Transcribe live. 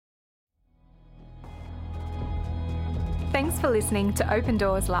Thanks for listening to Open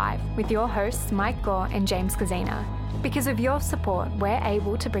Doors Live with your hosts Mike Gore and James Kazina. Because of your support, we're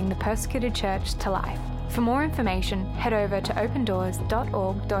able to bring the persecuted church to life. For more information, head over to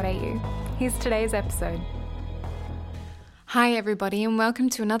opendoors.org.au. Here's today's episode. Hi everybody, and welcome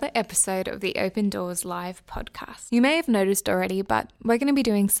to another episode of the Open Doors Live podcast. You may have noticed already, but we're going to be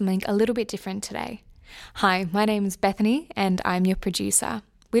doing something a little bit different today. Hi, my name is Bethany and I'm your producer.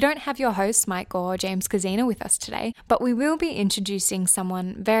 We don't have your hosts Mike Gore or James Kazina with us today, but we will be introducing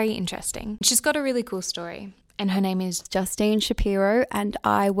someone very interesting. She's got a really cool story, and her name is Justine Shapiro, and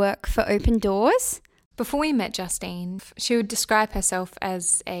I work for Open Doors. Before we met Justine, she would describe herself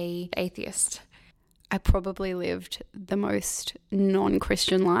as an atheist. I probably lived the most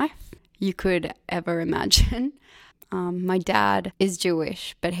non-Christian life you could ever imagine. My dad is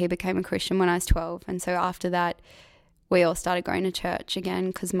Jewish, but he became a Christian when I was 12. And so after that, we all started going to church again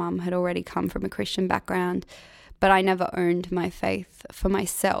because Mum had already come from a Christian background. But I never owned my faith for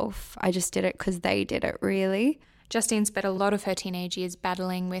myself. I just did it because they did it, really. Justine spent a lot of her teenage years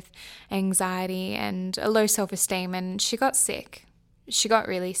battling with anxiety and a low self-esteem, and she got sick. She got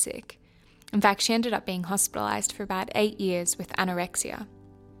really sick. In fact, she ended up being hospitalised for about 8 years with anorexia.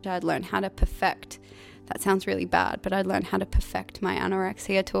 I'd learned how to perfect, that sounds really bad, but I'd learned how to perfect my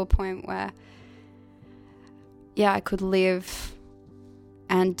anorexia to a point where, I could live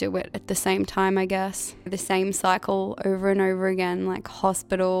and do it at the same time, I guess. The same cycle over and over again, like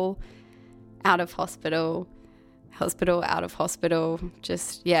hospital, out of hospital, hospital, out of hospital.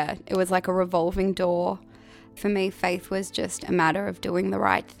 It was like a revolving door. For me, faith was just a matter of doing the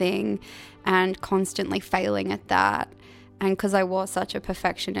right thing and constantly failing at that. And because I was such a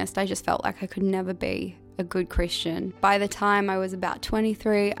perfectionist, I just felt like I could never be a good Christian. By the time I was about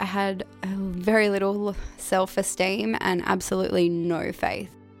 23, I had very little self-esteem and absolutely no faith.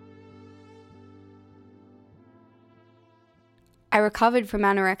 I recovered from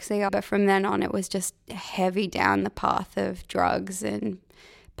anorexia, but from then on it was just heavy down the path of drugs and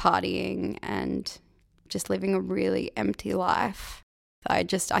partying and just living a really empty life. I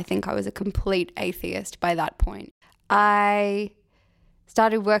think I was a complete atheist by that point. I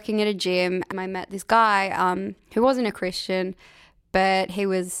started working at a gym and I met this guy who wasn't a Christian, but he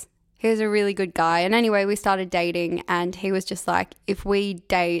was a really good guy. And anyway, we started dating and he was just like, if we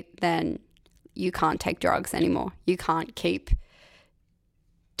date, then you can't take drugs anymore. You can't keep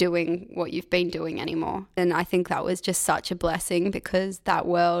doing what you've been doing anymore. And I think that was just such a blessing because that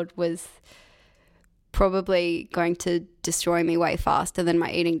world was probably going to destroy me way faster than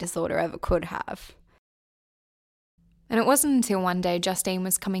my eating disorder ever could have. And it wasn't until one day Justine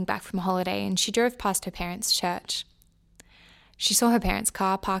was coming back from holiday and she drove past her parents' church. She saw her parents'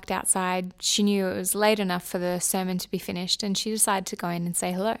 car parked outside. She knew it was late enough for the sermon to be finished and she decided to go in and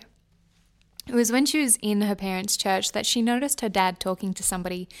say hello. It was when she was in her parents' church that she noticed her dad talking to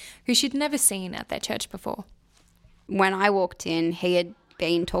somebody who she'd never seen at their church before. When I walked in, he had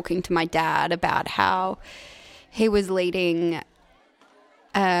been talking to my dad about how he was leading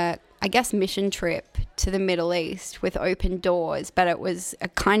a mission trip to the Middle East with Open Doors, but it was a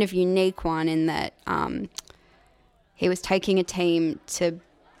kind of unique one in that he was taking a team to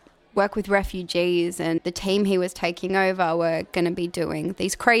work with refugees, and the team he was taking over were going to be doing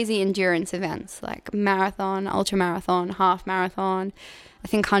these crazy endurance events like marathon, ultramarathon, half marathon, I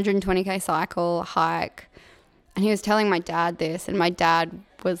think 120k cycle, hike. And he was telling my dad this, and my dad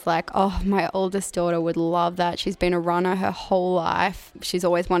was like, oh, my oldest daughter would love that. She's been a runner her whole life. She's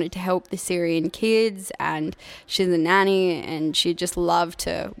always wanted to help the Syrian kids, and she's a nanny, and she'd just love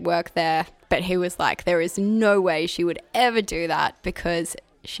to work there. But he was like, there is no way she would ever do that because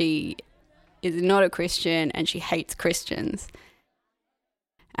she is not a Christian and she hates Christians.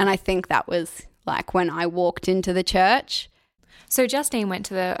 And I think that was like when I walked into the church. So Justine went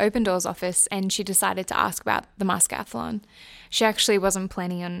to the Open Doors office and she decided to ask about the Muscathlon. She actually wasn't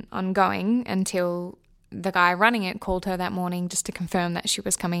planning on going until the guy running it called her that morning just to confirm that she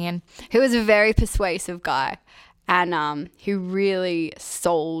was coming in. He was a very persuasive guy, and he really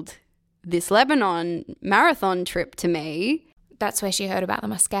sold this Lebanon marathon trip to me. That's where she heard about the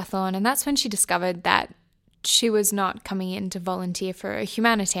Muscathlon, and that's when she discovered that she was not coming in to volunteer for a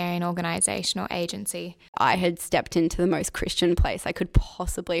humanitarian organisation or agency. I had stepped into the most Christian place I could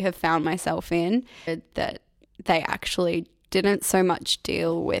possibly have found myself in, that they actually didn't so much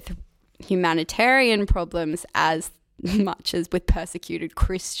deal with humanitarian problems as much as with persecuted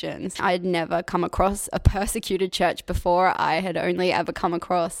Christians. I had never come across a persecuted church before. I had only ever come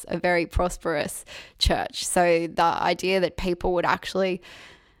across a very prosperous church. So the idea that people would actually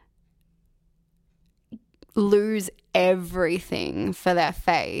lose everything for their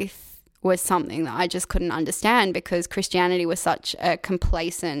faith was something that I just couldn't understand, because Christianity was such a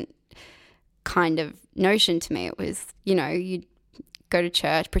complacent kind of notion to me. It was, you go to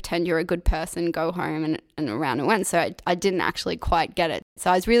church, pretend you're a good person, go home, and around it went. So I didn't actually quite get it. So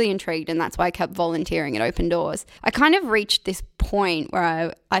I was really intrigued, and that's why I kept volunteering at Open Doors. I kind of reached this point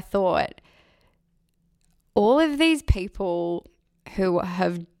where I thought, all of these people who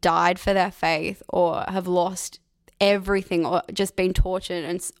have died for their faith or have lost everything or just been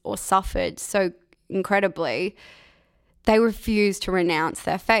tortured or suffered so incredibly, they refuse to renounce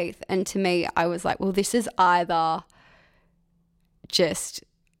their faith. And to me, I was like, well, this is either just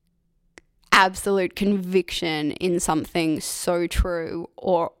absolute conviction in something so true,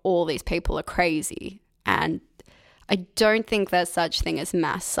 or all these people are crazy. And I don't think there's such thing as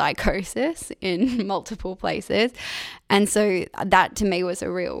mass psychosis in multiple places. And so that to me was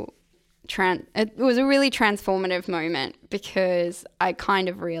a real it was a really transformative moment, because I kind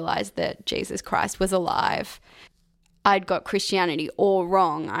of realized that Jesus Christ was alive. I'd got Christianity all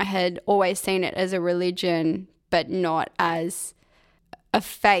wrong. I had always seen it as a religion, but not as a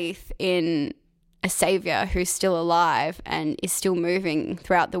faith in a savior who's still alive and is still moving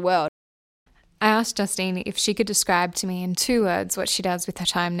throughout the world. I asked Justine if she could describe to me in 2 words what she does with her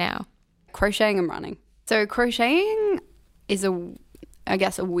time now. Crocheting and running. So crocheting is I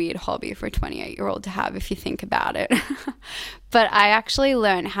guess a weird hobby for a 28-year-old to have if you think about it. But I actually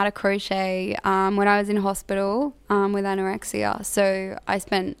learned how to crochet when I was in hospital with anorexia. So I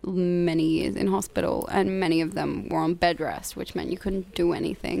spent many years in hospital, and many of them were on bed rest, which meant you couldn't do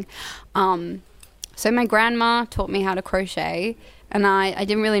anything. So my grandma taught me how to crochet, and I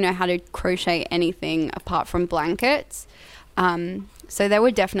didn't really know how to crochet anything apart from blankets. So there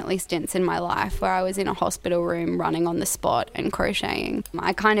were definitely stints in my life where I was in a hospital room running on the spot and crocheting.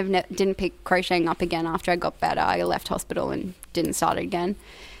 I kind of didn't pick crocheting up again after I got better. I left hospital and didn't start it again.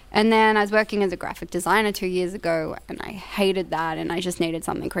 And then I was working as a graphic designer 2 years ago, and I hated that, and I just needed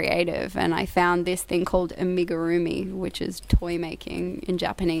something creative. And I found this thing called amigurumi, which is toy making in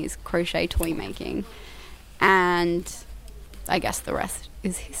Japanese, crochet toy making. And I guess the rest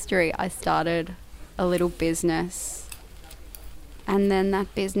is history. I started a little business, and then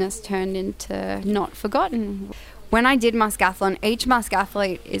that business turned into Not Forgotten. When I did Muskathlon, each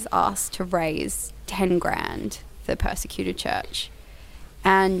Muskathlete is asked to raise 10 grand for the persecuted church.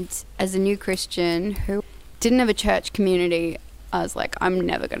 And as a new Christian who didn't have a church community, I was like, I'm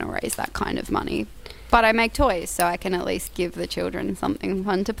never going to raise that kind of money. But I make toys, so I can at least give the children something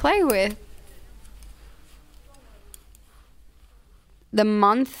fun to play with. The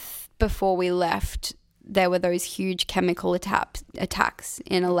month before we left, there were those huge chemical attacks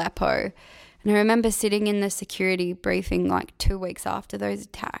in Aleppo. And I remember sitting in the security briefing like 2 weeks after those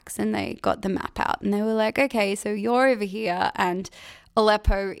attacks, and they got the map out, and they were like, okay, so you're over here and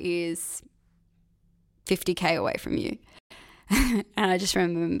Aleppo is 50k away from you. And I just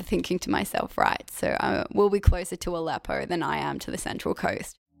remember thinking to myself, right, so we'll be closer to Aleppo than I am to the Central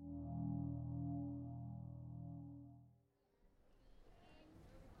Coast.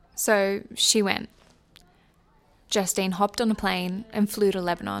 So she went. Justine hopped on a plane and flew to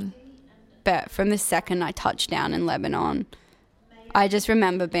Lebanon. But from the second I touched down in Lebanon, I just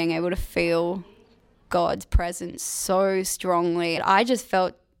remember being able to feel God's presence so strongly. I just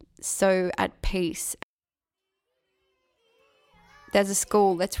felt so at peace. There's a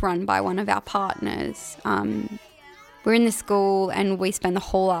school that's run by one of our partners. We're in the school and we spend the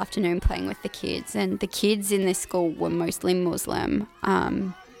whole afternoon playing with the kids. And the kids in this school were mostly Muslim,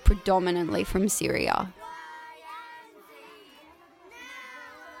 predominantly from Syria.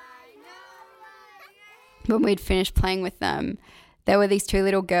 When we'd finished playing with them, there were these 2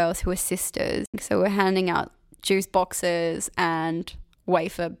 little girls who were sisters. So we're handing out juice boxes and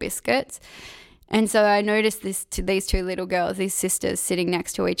wafer biscuits. And so I noticed these 2 little girls, these sisters, sitting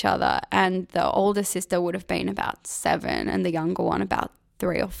next to each other. And the older sister would have been about 7 and the younger one about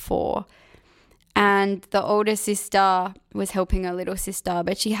 3 or 4. And the older sister was helping her little sister,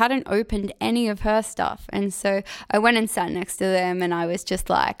 but she hadn't opened any of her stuff. And so I went and sat next to them, and I was just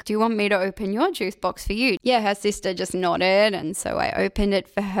like, do you want me to open your juice box for you? Yeah, her sister just nodded. And so I opened it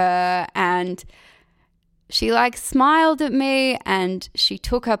for her, and she like smiled at me, and she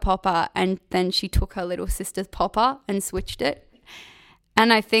took her popper, and then she took her little sister's popper and switched it.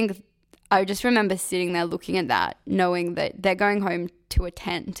 And I think I just remember sitting there looking at that, knowing that they're going home to a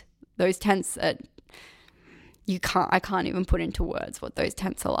tent. Those tents I can't even put into words what those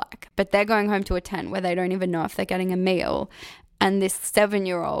tents are like. But they're going home to a tent where they don't even know if they're getting a meal. And this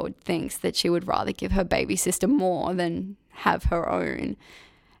 7-year-old thinks that she would rather give her baby sister more than have her own.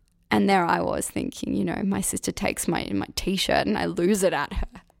 And there I was thinking, my sister takes my T-shirt and I lose it at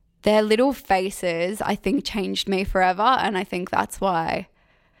her. Their little faces, I think, changed me forever. And I think that's why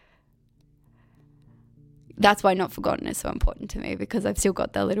Not Forgotten is so important to me, because I've still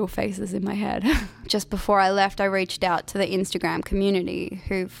got their little faces in my head. Just before I left, I reached out to the Instagram community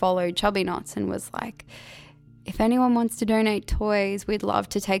who followed Chubby Knots and was like, if anyone wants to donate toys, we'd love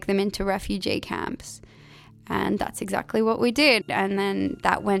to take them into refugee camps. And that's exactly what we did. And then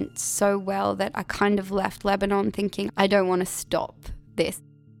that went so well that I kind of left Lebanon thinking, I don't want to stop this.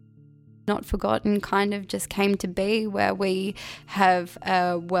 Not Forgotten kind of just came to be, where we have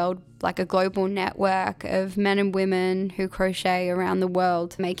a global network of men and women who crochet around the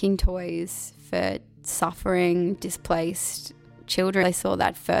world, making toys for suffering, displaced children. I saw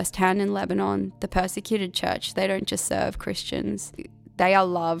that firsthand in Lebanon. The persecuted church, they don't just serve Christians. They are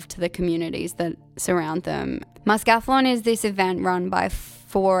love to the communities that surround them. Muskathlon is this event run by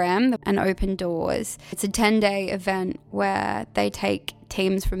 4M and Open Doors. It's a 10-day event where they take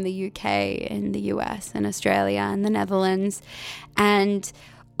teams from the UK and the US and Australia and the Netherlands, and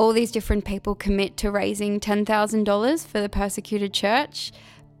all these different people commit to raising $10,000 for the persecuted church.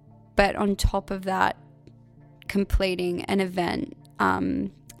 But on top of that, completing an event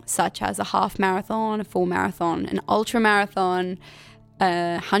such as a half marathon, a full marathon, an ultra marathon,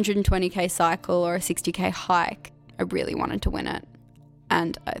 a 120k cycle, or a 60k hike. I really wanted to win it,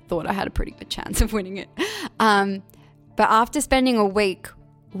 and I thought I had a pretty good chance of winning it. But after spending a week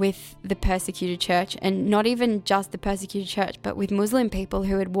with the persecuted church, and not even just the persecuted church, but with Muslim people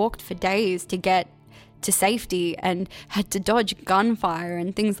who had walked for days to get to safety and had to dodge gunfire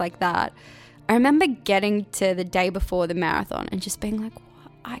and things like that, I remember getting to the day before the marathon and just being like,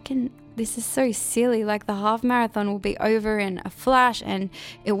 this is so silly. Like, the half marathon will be over in a flash and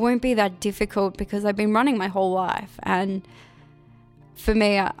it won't be that difficult because I've been running my whole life. And for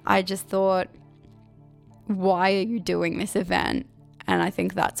me, I just thought, why are you doing this event? And I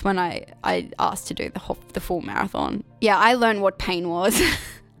think that's when I asked to do the full marathon. Yeah, I learned what pain was.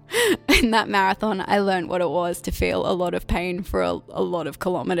 In that marathon, I learned what it was to feel a lot of pain for a lot of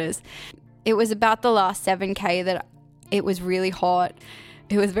kilometers. It was about the last 7K that it was really hot.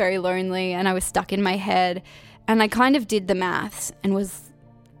 It was very lonely and I was stuck in my head. And I kind of did the maths and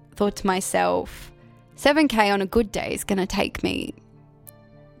thought to myself, 7K on a good day is going to take me,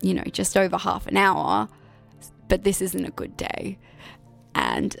 just over half an hour. But this isn't a good day.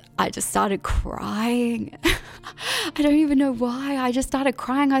 And I just started crying. I don't even know why. I just started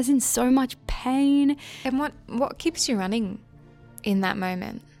crying. I was in so much pain. And what keeps you running in that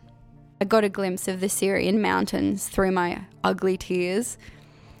moment? I got a glimpse of the Syrian mountains through my ugly tears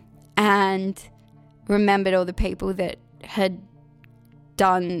and remembered all the people that had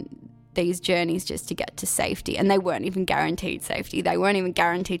done these journeys just to get to safety, and they weren't even guaranteed safety. They weren't even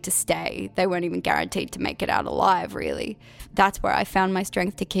guaranteed to stay. They weren't even guaranteed to make it out alive, really. That's where I found my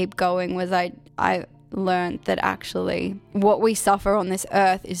strength to keep going, was I learned that actually what we suffer on this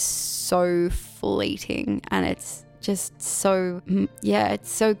earth is so fleeting, and it's just so,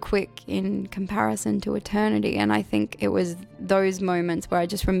 it's so quick in comparison to eternity. And I think it was those moments where I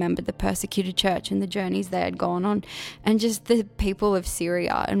just remembered the persecuted church and the journeys they had gone on, and just the people of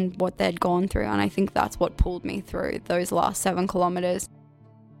Syria and what they'd gone through. And I think that's what pulled me through those last 7 kilometers.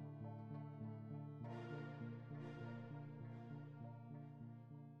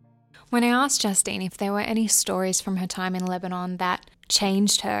 When I asked Justine if there were any stories from her time in Lebanon that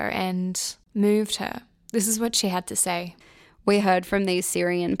changed her and moved her, this is what she had to say. We heard from these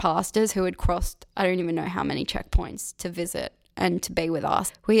Syrian pastors who had crossed, I don't even know how many checkpoints to visit and to be with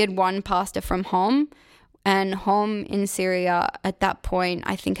us. We had one pastor from Hom, and Hom in Syria at that point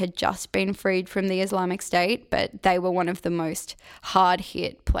I think had just been freed from the Islamic State, but they were one of the most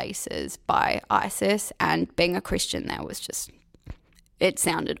hard-hit places by ISIS, and being a Christian there was just, it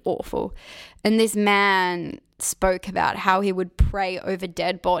sounded awful. And this man spoke about how he would pray over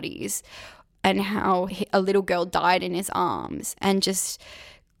dead bodies and how a little girl died in his arms, and just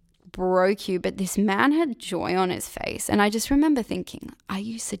broke you. But this man had joy on his face. And I just remember thinking, are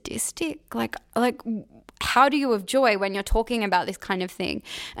you sadistic? Like, how do you have joy when you're talking about this kind of thing?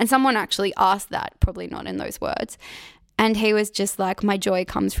 And someone actually asked that, probably not in those words. And he was just like, my joy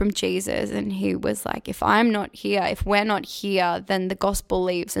comes from Jesus. And he was like, if we're not here, then the gospel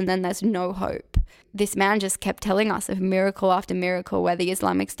leaves and then there's no hope. This man just kept telling us of miracle after miracle where the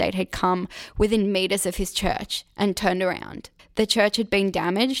Islamic State had come within meters of his church and turned around. The church had been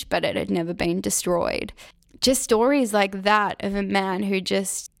damaged, but it had never been destroyed. Just stories like that of a man who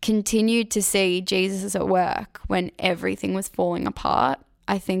just continued to see Jesus at work when everything was falling apart.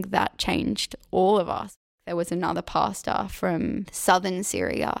 I think that changed all of us. There was another pastor from southern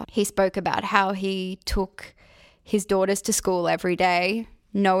Syria. He spoke about how he took his daughters to school every day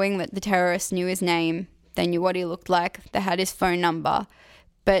knowing that the terrorists knew his name, they knew what he looked like, they had his phone number,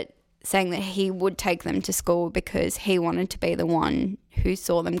 but saying that he would take them to school because he wanted to be the one who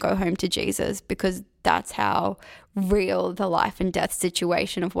saw them go home to Jesus, because that's how real the life and death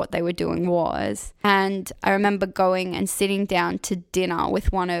situation of what they were doing was. And I remember going and sitting down to dinner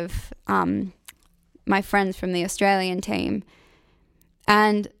with one of my friends from the Australian team,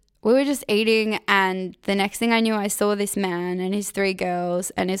 and we were just eating, and the next thing I knew, I saw this man and his 3 girls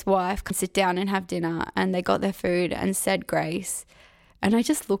and his wife sit down and have dinner, and they got their food and said grace. And I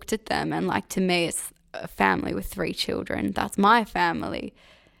just looked at them, and like, to me, it's a family with 3 children. That's my family.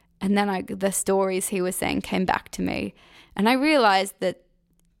 And then the stories he was saying came back to me, and I realized that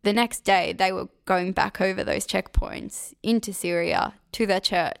the next day they were going back over those checkpoints into Syria to their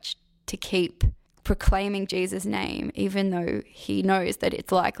church to keep proclaiming Jesus' name, even though he knows that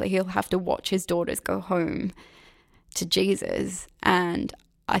it's likely he'll have to watch his daughters go home to Jesus. And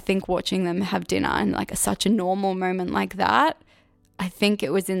I think watching them have dinner and like such a normal moment like that, I think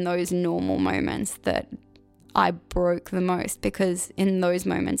it was in those normal moments that I broke the most, because in those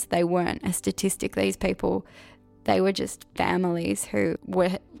moments they weren't a statistic, these people, they were just families who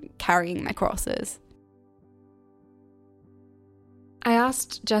were carrying their crosses. I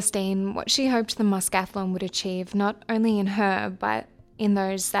asked Justine what she hoped the Moscathlon would achieve, not only in her, but in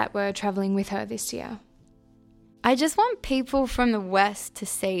those that were travelling with her this year. I just want people from the West to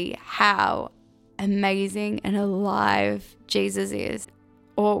see how amazing and alive Jesus is.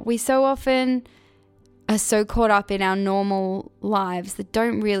 Or we so often are so caught up in our normal lives that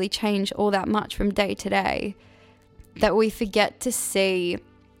don't really change all that much from day to day, that we forget to see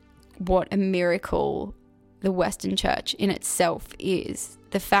what a miracle the Western Church in itself is.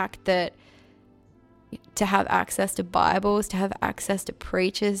 The fact that to have access to Bibles, to have access to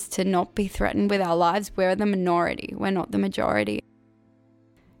preachers, to not be threatened with our lives, we're the minority, we're not the majority.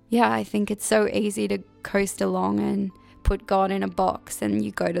 Yeah, I think it's so easy to coast along and put God in a box, and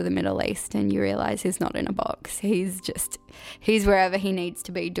you go to the Middle East and you realize he's not in a box. He's wherever he needs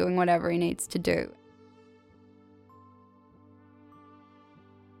to be, doing whatever he needs to do.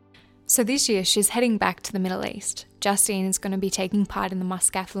 So this year she's heading back to the Middle East. Justine is going to be taking part in the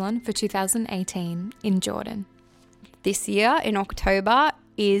Moscathlon for 2018 in Jordan. This year in October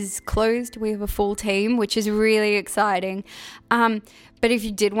is closed. We have a full team, which is really exciting. But if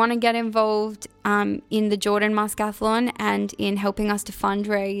you did want to get involved in the Jordan Moscathlon and in helping us to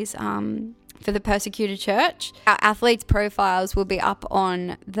fundraise for the persecuted church, our athletes' profiles will be up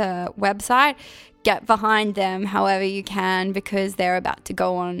on the website. Get behind them however you can, because they're about to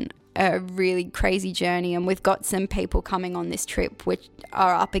go on a really crazy journey, and we've got some people coming on this trip which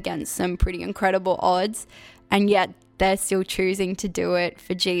are up against some pretty incredible odds, and yet they're still choosing to do it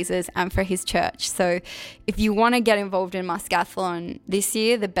for Jesus and for his church. So if you want to get involved in Moscathlon this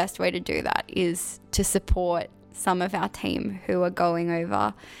year, the best way to do that is to support some of our team who are going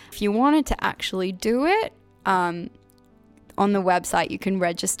over. If you wanted to actually do it, on the website you can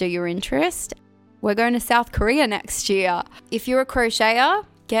register your interest. We're going to South Korea next year. If you're a crocheter,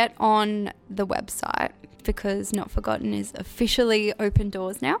 get on the website, because Not Forgotten is officially open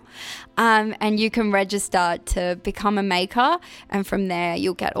doors now, and you can register to become a maker, and from there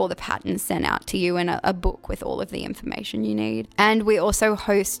you'll get all the patterns sent out to you and a book with all of the information you need. And we also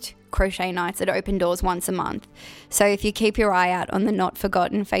host crochet nights at Open Doors once a month, so if you keep your eye out on the Not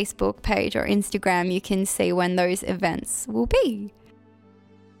Forgotten Facebook page or Instagram, you can see when those events will be.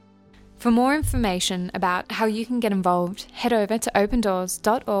 For more information about how you can get involved, head over to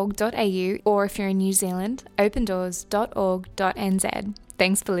opendoors.org.au, or if you're in New Zealand, opendoors.org.nz.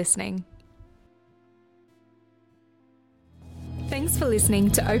 Thanks for listening. Thanks for listening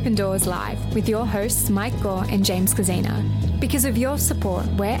to Open Doors Live with your hosts Mike Gore and James Kazina. Because of your support,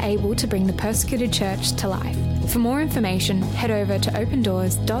 we're able to bring the persecuted church to life. For more information, head over to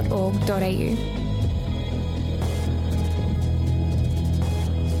opendoors.org.au.